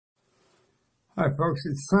Hi folks,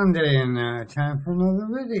 it's Sunday and time for another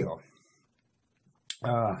video.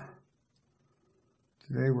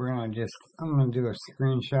 Today I'm going to do a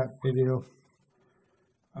screenshot video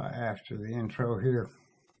after the intro here.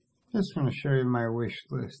 Just want to show you my wish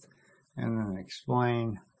list and then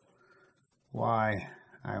explain why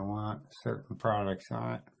I want certain products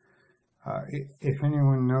on it. If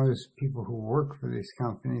anyone knows people who work for these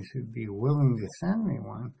companies who'd be willing to send me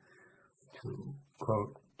one to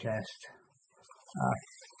quote test,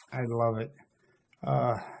 I'd love it.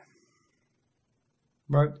 But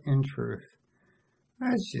in truth,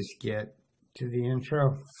 let's just get to the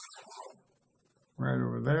intro. Right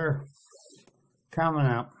over there. Coming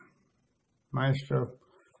out. Maestro.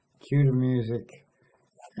 Cue the music.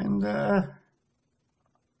 And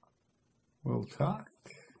we'll talk.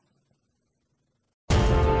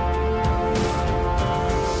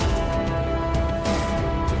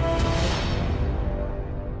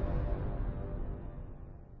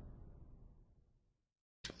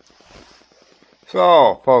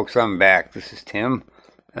 So, folks, I'm back. This is Tim,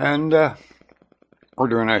 and we're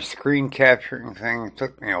doing our screen capturing thing. It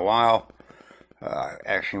took me a while. I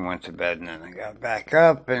actually went to bed, and then I got back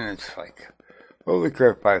up, and it's like, holy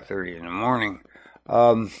crap, 5:30 in the morning.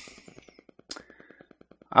 I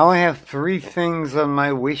only have 3 things on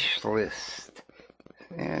my wish list.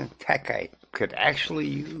 Tech I could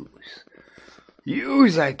actually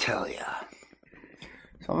use. I tell ya.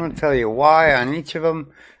 So I'm going to tell you why on each of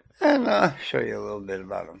them, and show you a little bit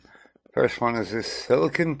about them. First one is this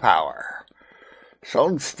Silicon Power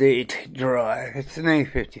solid state drive. It's an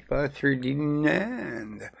A55 3D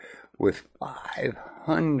NAND with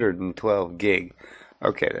 512 gig.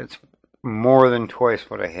 Okay, that's more than twice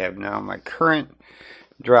what I have now. My current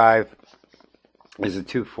drive is a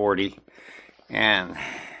 240, and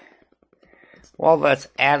while that's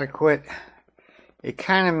adequate, it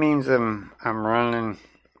kind of means I'm running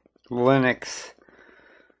Linux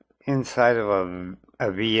inside of a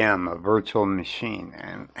VM, a virtual machine,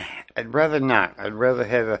 and I'd rather not. I'd rather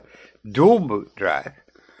have a dual boot drive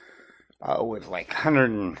with like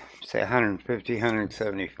 150,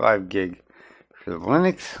 175 gig for the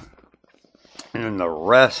Linux, and then the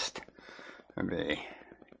rest would be,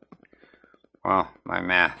 well, my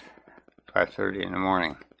math, 5:30 in the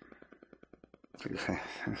morning.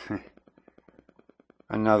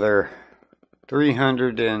 Another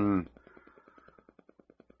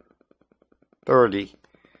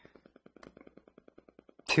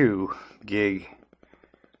 332 gig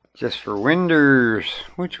just for Windows,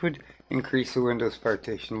 which would increase the Windows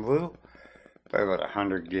partition a little by about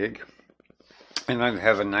 100 gig. And I'd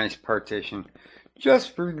have a nice partition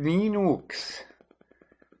just for Linux,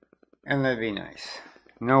 and that'd be nice.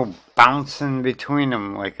 No bouncing between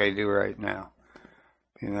them like I do right now,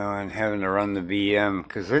 and having to run the VM,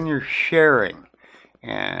 because then you're sharing.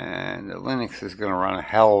 And the Linux is going to run a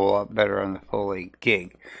hell of a lot better on the full 8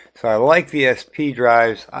 gig. So I like the SP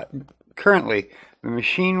drives. Currently, the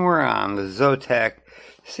machine we're on, the Zotac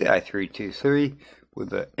CI323 with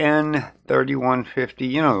the N3150,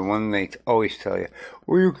 the one they always tell you,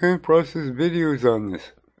 well, you can't process videos on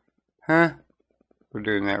this. Huh? We're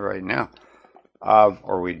doing that right now.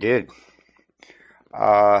 Or we did.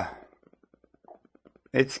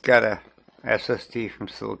 It's got a SSD from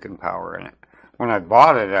Silicon Power in it. When I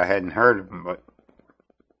bought it, I hadn't heard of them, but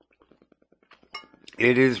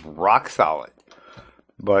it is rock solid.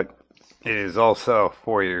 But it is also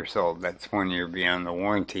 4 years old. That's 1 year beyond the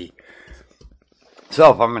warranty.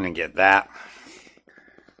 So if I'm going to get that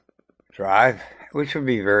drive, which would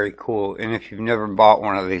be very cool. And if you've never bought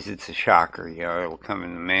one of these, it's a shocker. It'll come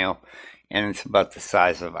in the mail, and it's about the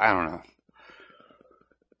size of, I don't know,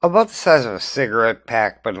 about the size of a cigarette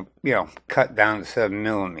pack, but cut down to 7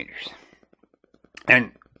 millimeters.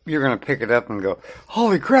 And you're going to pick it up and go,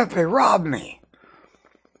 holy crap, they robbed me.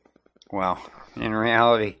 Well, in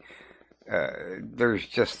reality, there's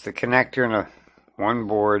just the connector and one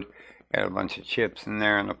board and a bunch of chips in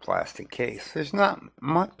there in a plastic case. There's not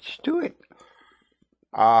much to it.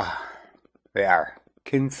 They are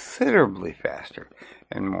considerably faster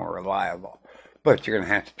and more reliable. But you're going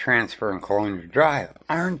to have to transfer and clone your drive,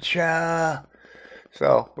 aren't ya?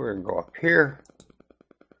 So we're going to go up here.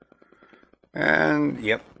 And,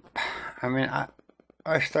 yep, I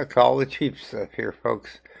stuck all the cheap stuff here,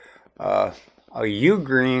 folks. A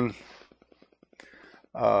Ugreen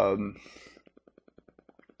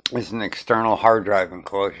is an external hard drive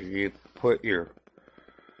enclosure. You put your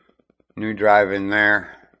new drive in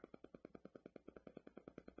there,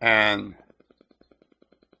 and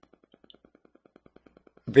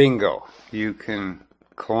bingo, you can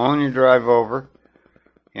clone your drive over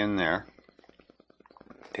in there,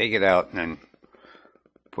 take it out, and then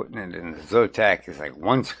putting it in the Zotac is like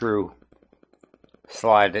one screw,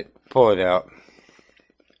 slide it, pull it out.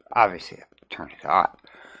 Obviously, you have to turn it hot,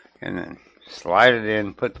 and then slide it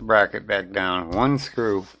in, put the bracket back down, one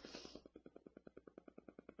screw,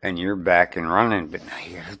 and you're back and running. But now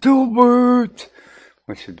you got a dual boot,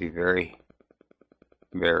 which would be very,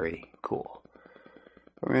 very cool.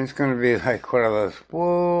 I mean, it's going to be like one of those,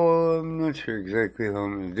 whoa, I'm not sure exactly how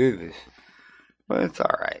I'm going to do this, but it's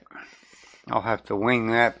alright. I'll have to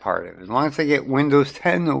wing that part of it. As long as I get Windows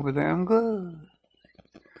 10 over there, I'm good.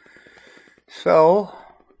 So,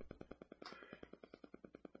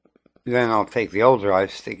 then I'll take the old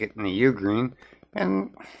drive, stick it in the Ugreen,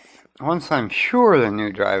 and once I'm sure the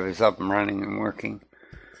new drive is up and running and working,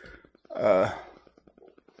 I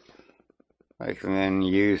can then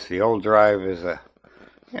use the old drive as a,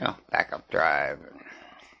 backup drive and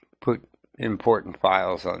put important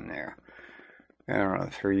files on there and run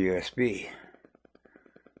through USB.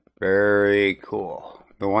 Very cool.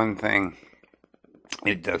 The one thing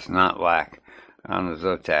it does not lack on the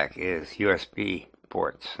Zotac is USB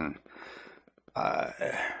ports, and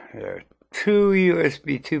there are 2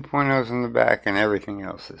 USB 2.0s in the back, and everything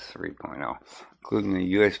else is 3.0, including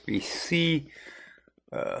the USB-C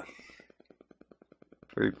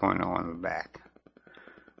 3.0 on the back,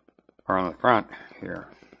 or on the front here,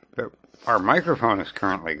 that our microphone is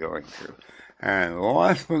currently going through. And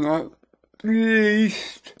last but not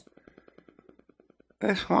least,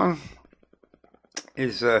 this one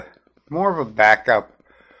is more of a backup,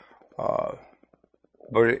 but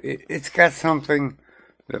it's got something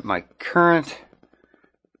that my current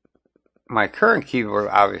keyboard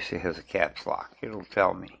obviously has a caps lock. It'll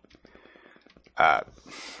tell me.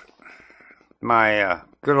 My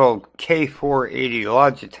good old K480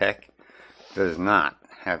 Logitech does not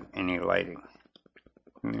have any lighting.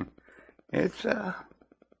 I mean, it's a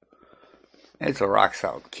rock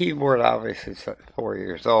solid keyboard. Obviously, it's 4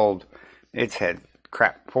 years old. It's had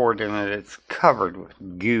crap poured in it. It's covered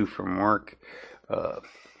with goo from work. What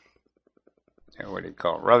do you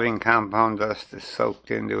call it? Rubbing compound dust is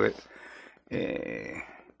soaked into it.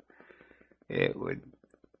 It would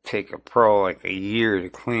take a pro like a year to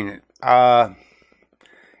clean it. And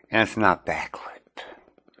it's not backlit.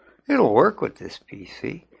 It'll work with this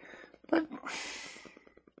PC, but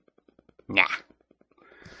nah.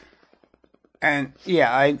 And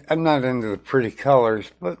yeah, I'm not into the pretty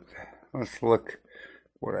colors, but let's look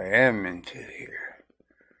what I am into here.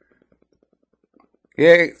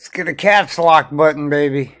 Yeah, it's got a caps lock button,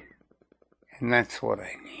 baby. And that's what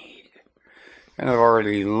I need. And I've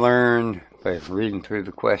already learned by reading through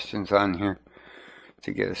the questions on here,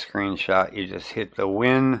 to get a screenshot, you just hit the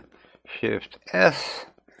Win, Shift S,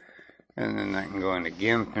 and then I can go into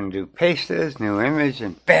GIMP and do paste as, new image,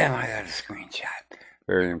 and bam, I got a screenshot.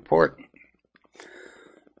 Very important.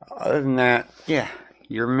 Other than that, yeah,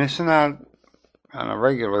 you're missing out on a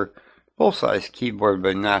regular full-size keyboard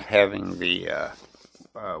by not having the,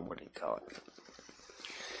 what do you call it?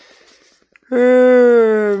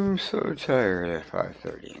 I'm so tired at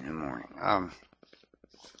 5:30 in the morning.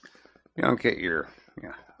 You don't get your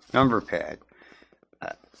number pad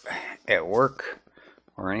at work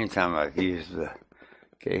or anytime I've used the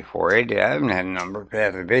K480. I haven't had a number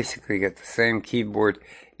pad. I basically get the same keyboard,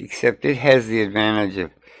 except it has the advantage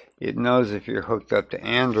of it knows if you're hooked up to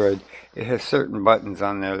Android. It has certain buttons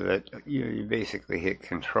on there that you basically hit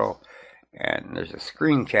Control, and there's a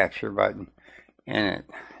screen capture button, and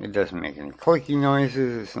it doesn't make any clicky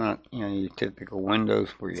noises. It's not your typical Windows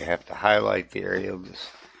where you have to highlight the area. It'll just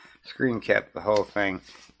screen cap the whole thing.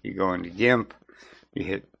 You go into GIMP, you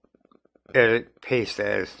hit Edit, Paste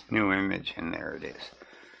as, new image, and there it is.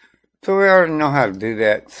 So we already know how to do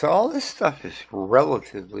that. So all this stuff is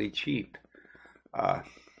relatively cheap.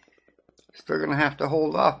 Still going to have to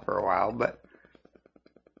hold off for a while, but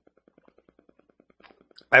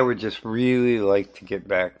I would just really like to get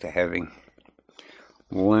back to having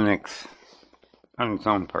Linux on its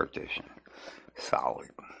own partition. Solid.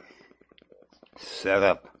 Set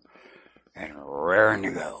up and raring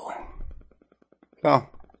to go. So,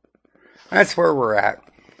 that's where we're at.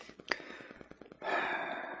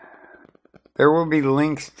 There will be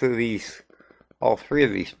links to all 3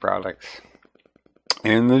 of these products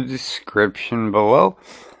in the description below.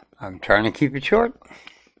 I'm trying to keep it short,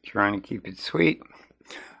 trying to keep it sweet.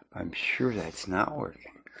 I'm sure that's not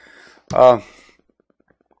working.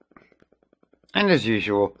 And as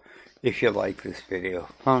usual, if you like this video,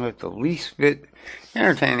 found it the least bit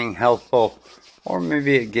entertaining, helpful, or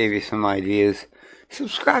maybe it gave you some ideas,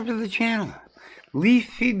 subscribe to the channel. Leave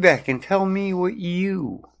feedback and tell me what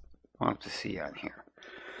you want to see on here.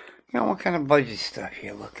 What kind of budget stuff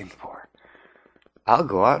you're looking for. I'll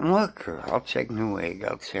go out and look. Or I'll check Newegg.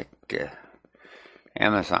 I'll check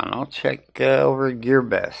Amazon. I'll check over at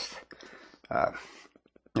GearBest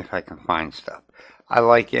if I can find stuff. I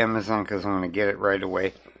like Amazon because I'm going to get it right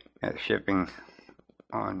away. Shipping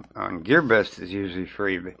on GearBest is usually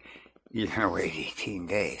free, but you're going to wait 18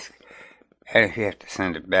 days. And if you have to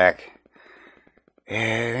send it back, it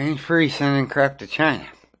ain't free sending crap to China.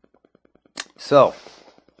 So,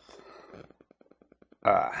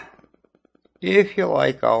 if you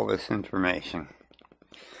like all this information,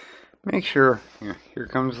 make sure, here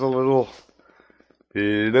comes the little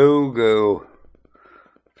logo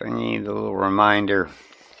thingy, the little reminder.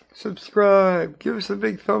 Subscribe, give us a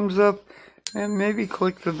big thumbs up, and maybe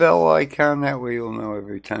click the bell icon. That way you'll know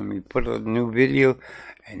every time we put a new video,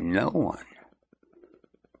 and no one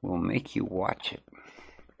will make you watch it.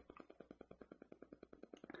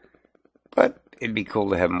 But it'd be cool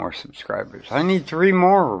to have more subscribers. I need 3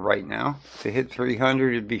 more right now. To hit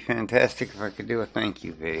 300, it'd be fantastic if I could do a thank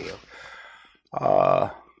you video.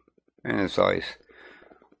 And as always,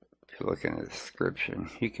 if you look in the description,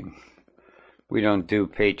 we don't do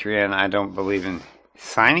Patreon. I don't believe in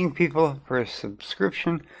signing people up for a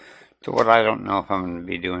subscription to what I don't know if I'm going to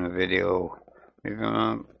be doing a video.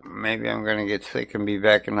 Maybe I'm going to get sick and be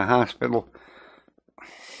back in the hospital.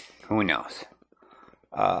 Who knows?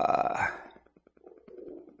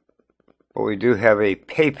 But we do have a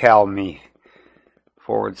PayPal me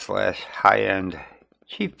 /high-end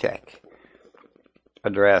cheap tech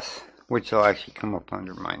address, which will actually come up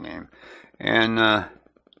under my name. And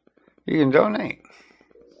you can donate.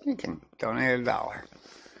 You can donate $1.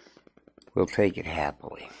 We'll take it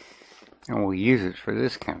happily. And we'll use it for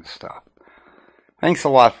this kind of stuff. Thanks a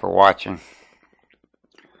lot for watching.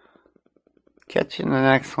 Catch you in the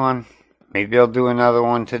next one. Maybe I'll do another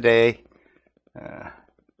one today.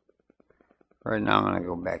 Right now I'm going to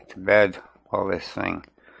go back to bed while this thing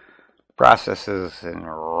processes and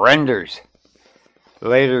renders.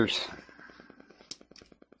 Laters.